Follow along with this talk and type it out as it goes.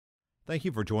Thank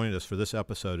you for joining us for this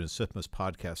episode in SIFMA's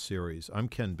podcast series. I'm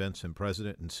Ken Benson,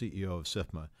 President and CEO of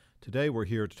SIFMA. Today we're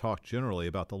here to talk generally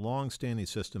about the long-standing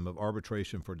system of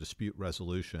arbitration for dispute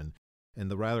resolution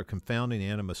and the rather confounding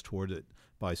animus toward it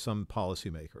by some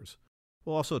policymakers.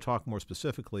 We'll also talk more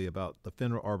specifically about the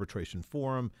FINRA Arbitration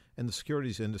Forum and the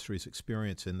securities industry's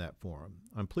experience in that forum.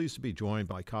 I'm pleased to be joined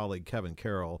by colleague Kevin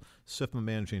Carroll, SIFMA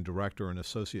Managing Director and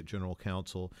Associate General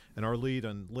Counsel, and our lead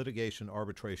on litigation,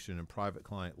 arbitration, and private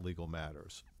client legal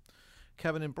matters.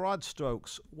 Kevin, in broad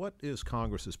strokes, what is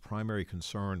Congress's primary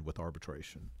concern with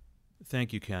arbitration?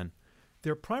 Thank you, Ken.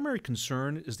 Their primary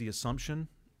concern is the assumption,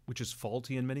 which is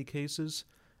faulty in many cases,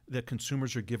 that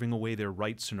consumers are giving away their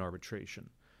rights in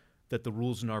arbitration, that the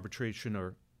rules in arbitration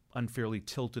are unfairly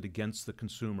tilted against the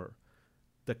consumer,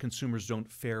 that consumers don't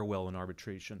fare well in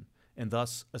arbitration, and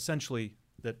thus, essentially,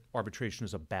 that arbitration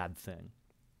is a bad thing.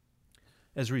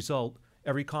 As a result,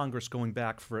 every Congress going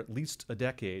back for at least a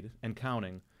decade and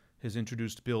counting has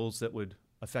introduced bills that would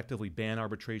effectively ban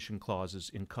arbitration clauses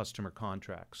in customer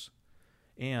contracts.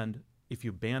 And if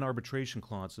you ban arbitration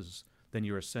clauses, then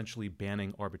you're essentially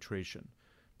banning arbitration,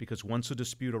 because once a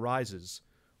dispute arises,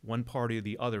 one party or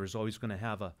the other is always going to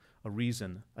have a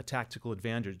reason, a tactical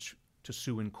advantage to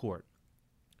sue in court,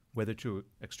 whether to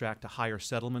extract a higher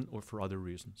settlement or for other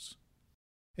reasons.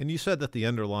 And you said that the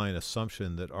underlying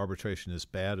assumption that arbitration is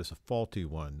bad is a faulty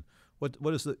one.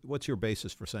 What's your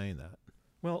basis for saying that?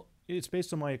 Well, it's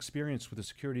based on my experience with the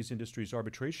securities industry's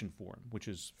arbitration forum, which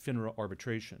is FINRA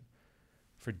Arbitration.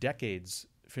 For decades,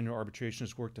 FINRA Arbitration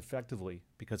has worked effectively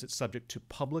because it's subject to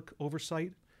public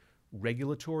oversight,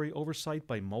 regulatory oversight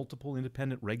by multiple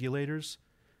independent regulators,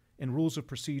 and rules of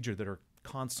procedure that are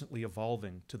constantly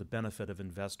evolving to the benefit of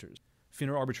investors.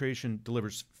 FINRA Arbitration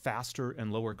delivers faster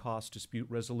and lower cost dispute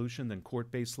resolution than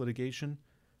court-based litigation,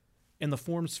 and the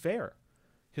form's fair.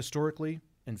 Historically,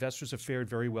 investors have fared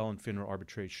very well in FINRA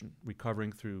Arbitration,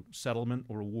 recovering through settlement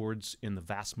or awards in the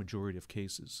vast majority of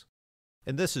cases.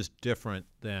 And this is different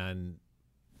than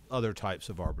other types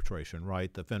of arbitration,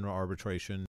 right? The FINRA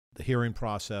arbitration, the hearing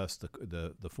process,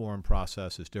 the forum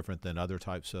process is different than other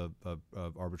types of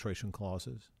arbitration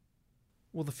clauses?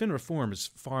 Well, the FINRA forum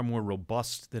is far more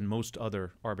robust than most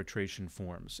other arbitration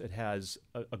forums. It has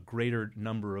a greater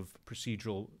number of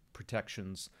procedural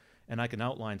protections, and I can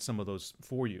outline some of those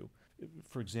for you.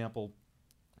 For example,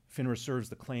 FINRA serves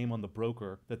the claim on the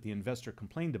broker that the investor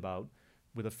complained about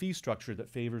with a fee structure that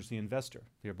favors the investor.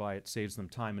 Thereby, it saves them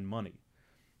time and money.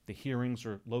 The hearings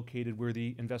are located where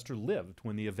the investor lived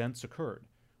when the events occurred,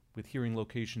 with hearing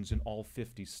locations in all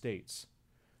 50 states.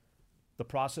 The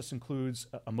process includes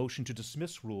a motion to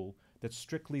dismiss rule that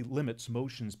strictly limits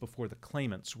motions before the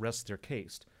claimants rest their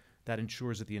case. That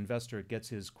ensures that the investor gets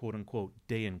his quote-unquote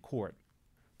day in court.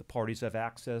 The parties have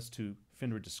access to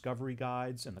FINRA discovery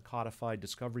guides and the codified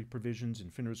discovery provisions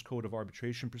in FINRA's Code of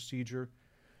Arbitration Procedure.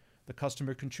 The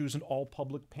customer can choose an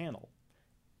all-public panel,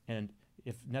 and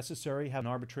if necessary, have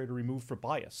an arbitrator removed for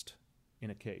bias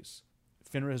in a case.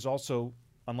 FINRA has also,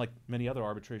 unlike many other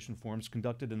arbitration forums,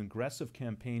 conducted an aggressive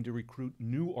campaign to recruit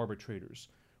new arbitrators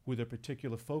with a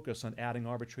particular focus on adding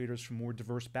arbitrators from more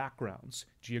diverse backgrounds,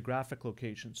 geographic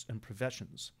locations, and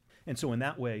professions. And so in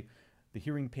that way, the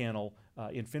hearing panel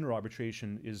in FINRA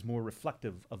arbitration is more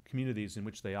reflective of communities in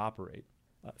which they operate.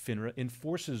 FINRA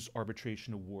enforces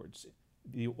arbitration awards.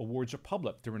 The awards are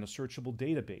public. They're in a searchable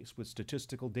database with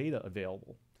statistical data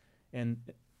available. And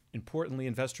importantly,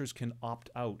 investors can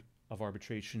opt out of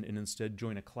arbitration and instead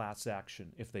join a class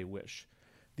action if they wish.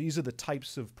 These are the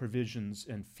types of provisions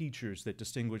and features that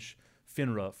distinguish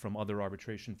FINRA from other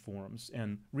arbitration forums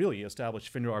and really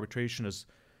establish FINRA arbitration as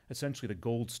essentially the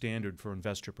gold standard for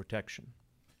investor protection.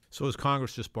 So is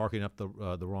Congress just barking up the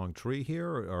wrong tree here,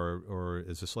 or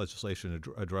is this legislation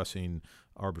addressing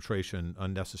arbitration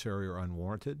unnecessary or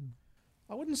unwarranted?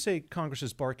 I wouldn't say Congress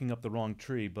is barking up the wrong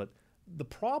tree, but the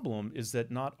problem is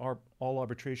that not all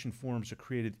arbitration forums are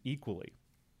created equally.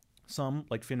 Some,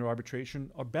 like FINRA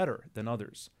arbitration, are better than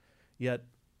others, yet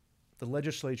the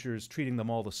legislature is treating them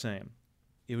all the same.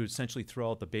 It would essentially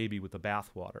throw out the baby with the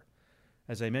bathwater.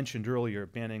 As I mentioned earlier,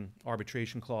 banning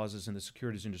arbitration clauses in the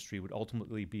securities industry would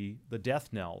ultimately be the death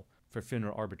knell for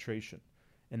FINRA arbitration,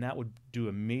 and that would do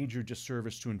a major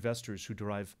disservice to investors who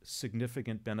derive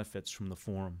significant benefits from the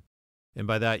forum. And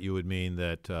by that you would mean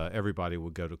that everybody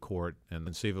would go to court, and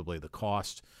conceivably the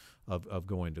cost of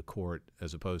going to court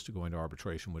as opposed to going to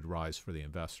arbitration would rise for the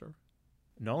investor.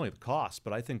 Not only the cost,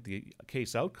 but I think the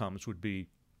case outcomes would be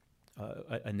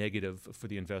a negative for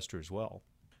the investor as well.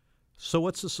 So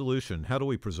what's the solution? How do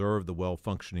we preserve the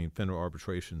well-functioning FINRA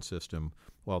arbitration system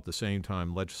while at the same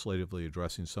time legislatively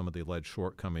addressing some of the alleged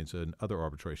shortcomings in other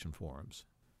arbitration forums?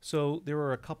 So there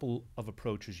are a couple of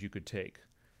approaches you could take.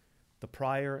 The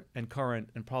prior and current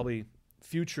and probably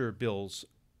future bills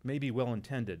may be well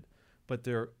intended, but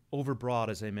they're overbroad,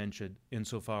 as I mentioned,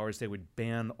 insofar as they would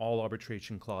ban all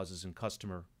arbitration clauses in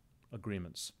customer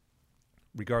agreements,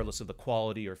 regardless of the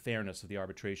quality or fairness of the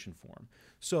arbitration form.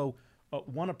 So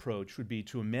one approach would be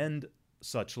to amend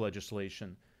such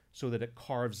legislation so that it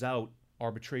carves out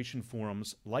arbitration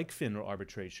forums like FINRA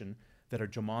arbitration that are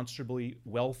demonstrably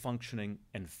well-functioning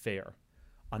and fair.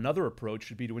 Another approach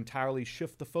would be to entirely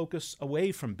shift the focus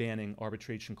away from banning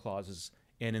arbitration clauses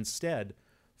and instead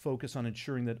focus on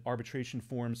ensuring that arbitration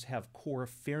forums have core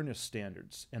fairness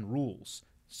standards and rules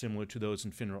similar to those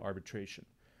in FINRA arbitration.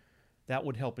 That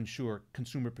would help ensure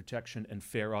consumer protection and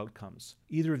fair outcomes.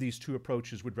 Either of these two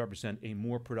approaches would represent a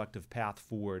more productive path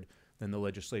forward than the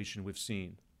legislation we've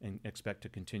seen and expect to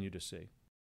continue to see.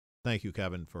 Thank you,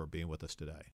 Kevin, for being with us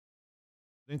today.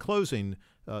 In closing,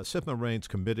 SIPMA remains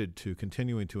committed to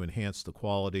continuing to enhance the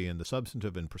quality and the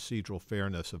substantive and procedural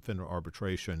fairness of FINRA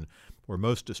arbitration, where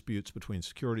most disputes between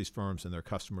securities firms and their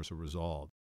customers are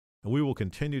resolved. And we will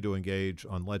continue to engage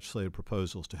on legislative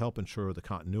proposals to help ensure the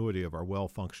continuity of our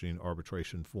well-functioning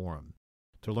arbitration forum.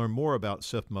 To learn more about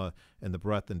SIPMA and the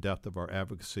breadth and depth of our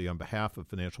advocacy on behalf of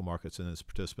financial markets and its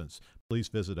participants, please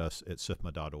visit us at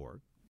sifma.org.